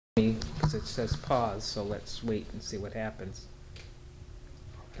because it says pause, so let's wait and see what happens.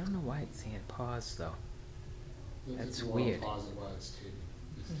 I don't know why it's saying pause though. That's weird. Pause it while it's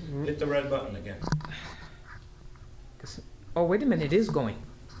Hit the red button again. Oh, wait a minute, it is going.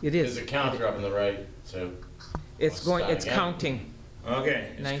 It is. There's a counter up on the right, so It's going, it's again. counting. Okay,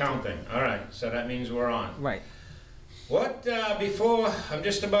 it's 19. counting. All right, so that means we're on. Right. What, before, I'm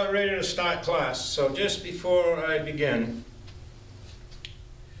just about ready to start class, so just before I begin,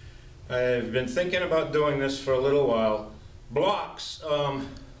 I've been thinking about doing this for a little while. Blocks,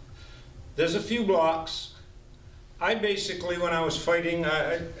 there's a few blocks. I basically, when I was fighting,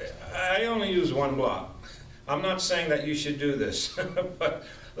 I only use one block. I'm not saying that you should do this, but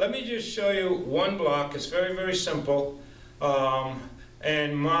let me just show you one block. It's very, very simple.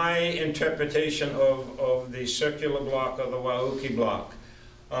 And my interpretation of the circular block or the Uechi block.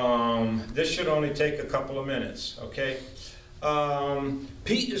 This should only take a couple of minutes, okay?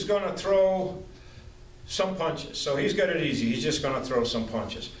 Pete is going to throw some punches, so he's got it easy. He's just going to throw some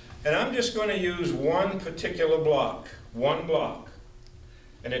punches. And I'm just going to use one particular block, one block.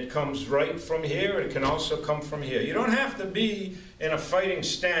 And it comes right from here. It can also come from here. You don't have to be in a fighting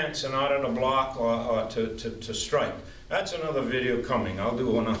stance in order to block or to strike. That's another video coming. I'll do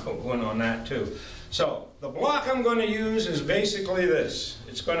one on that too. So the block I'm going to use is basically this.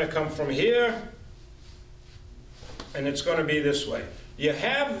 It's going to come from here, and it's going to be this way. You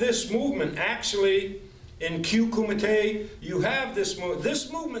have this movement actually in Kyu Kumite. You have this movement.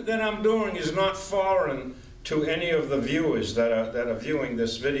 This movement that I'm doing is not foreign to any of the viewers that are viewing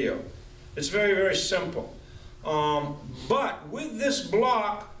this video. It's very, very simple. But with this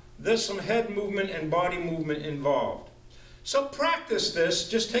block, there's some head movement and body movement involved. So practice this.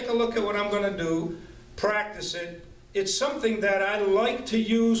 Just take a look at what I'm going to do. Practice it. It's something that I like to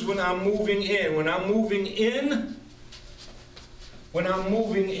use when I'm moving in. When I'm moving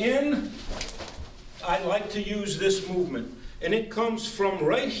in, I like to use this movement. And it comes from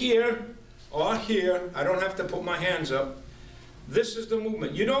right here or here. I don't have to put my hands up. This is the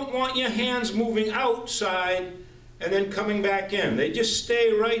movement. You don't want your hands moving outside and then coming back in. They just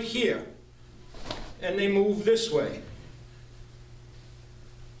stay right here. And they move this way.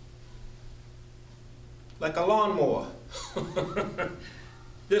 Like a lawnmower.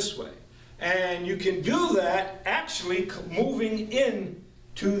 This way. And you can do that actually moving in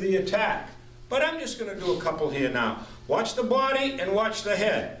to the attack. But I'm just going to do a couple here now. Watch the body and watch the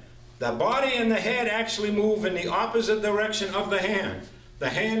head. The body and the head actually move in the opposite direction of the hand. The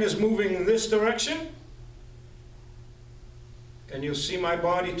hand is moving in this direction. And you'll see my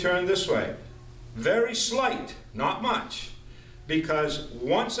body turn this way. Very slight, not much. Because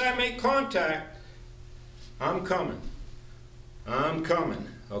once I make contact, I'm coming. I'm coming,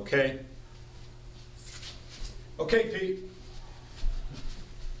 okay? Okay, Pete.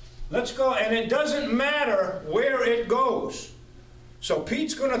 Let's go, and it doesn't matter where it goes. So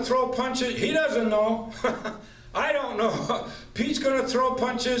Pete's going to throw punches. He doesn't know. I don't know. Pete's going to throw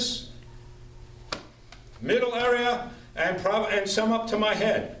punches, middle area, and some up to my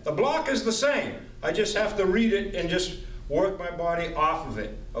head. The block is the same. I just have to read it and just work my body off of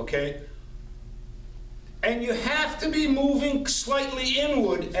it, okay? And you have to be moving slightly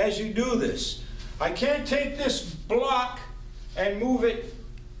inward as you do this. I can't take this block and move it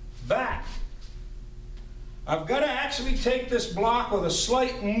back. I've got to actually take this block with a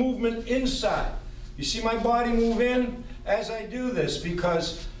slight movement inside. You see my body move in as I do this,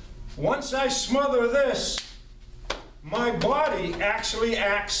 because once I smother this, my body actually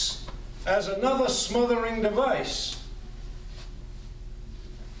acts as another smothering device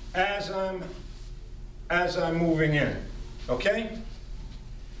as I'm moving in, okay?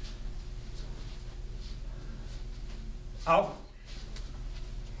 I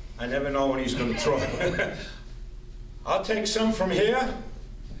never know when he's going to throw it. I'll take some from here,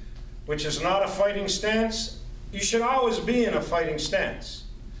 which is not a fighting stance. You should always be in a fighting stance.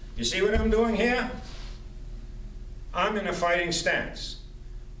 You see what I'm doing here? I'm in a fighting stance.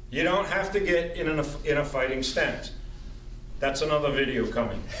 You don't have to get in a fighting stance. That's another video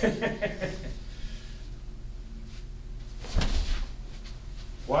coming.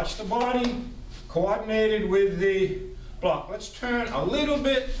 Watch the body coordinated with the block. Let's turn a little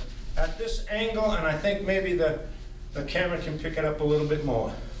bit at this angle, and I think maybe the camera can pick it up a little bit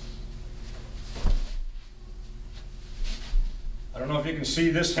more. I don't know if you can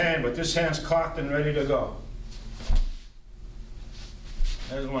see this hand, but this hand's cocked and ready to go.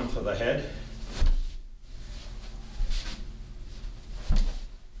 There's one for the head.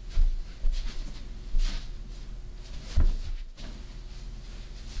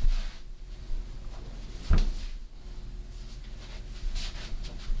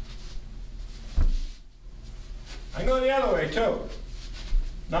 I can go the other way too.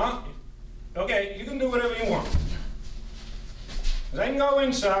 No? Okay, you can do whatever you want. 'Cause I can go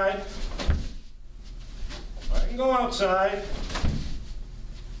inside. I can go outside.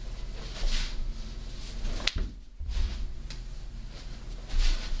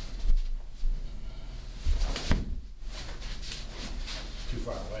 Too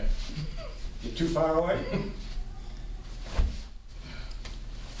far away. You're too far away?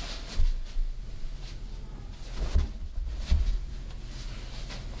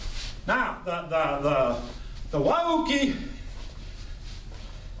 Now, the Uechi,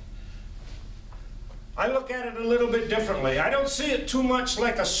 I look at it a little bit differently. I don't see it too much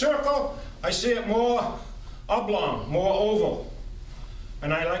like a circle. I see it more oblong, more oval.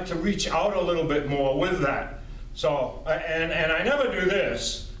 And I like to reach out a little bit more with that. So, and I never do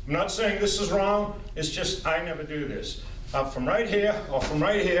this. I'm not saying this is wrong. It's just I never do this. From right here, or from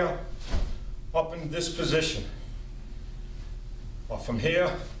right here, up in this position. Or from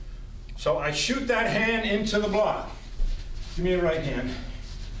here. So I shoot that hand into the block. Give me a right hand.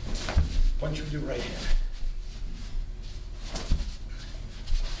 Punch with your right hand.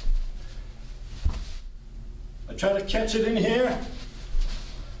 I try to catch it in here.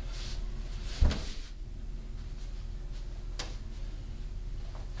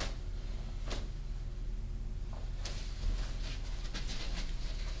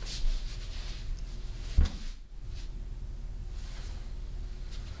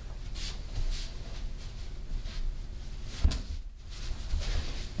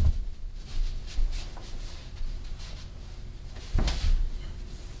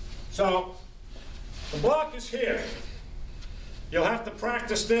 So, the block is here. You'll have to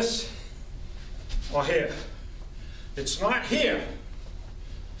practice this or here. It's not here.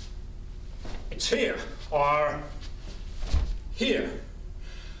 It's here or here.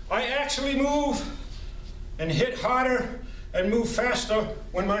 I actually move and hit harder and move faster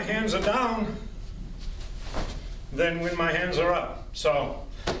when my hands are down than when my hands are up. So,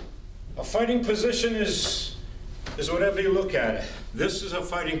 a fighting position is whatever you look at it. This is a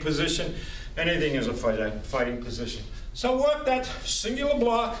fighting position. Anything is a fighting position. So work that singular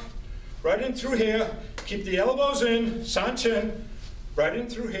block right in through here. Keep the elbows in, san chin, right in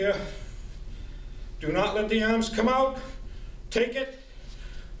through here. Do not let the arms come out. Take it.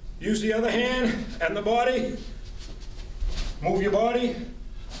 Use the other hand and the body. Move your body.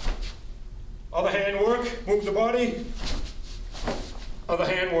 Other hand work. Move the body. Other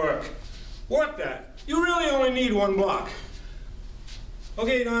hand work. Work that. You really only need one block.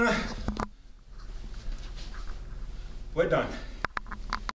 Okay, Donna. We're done.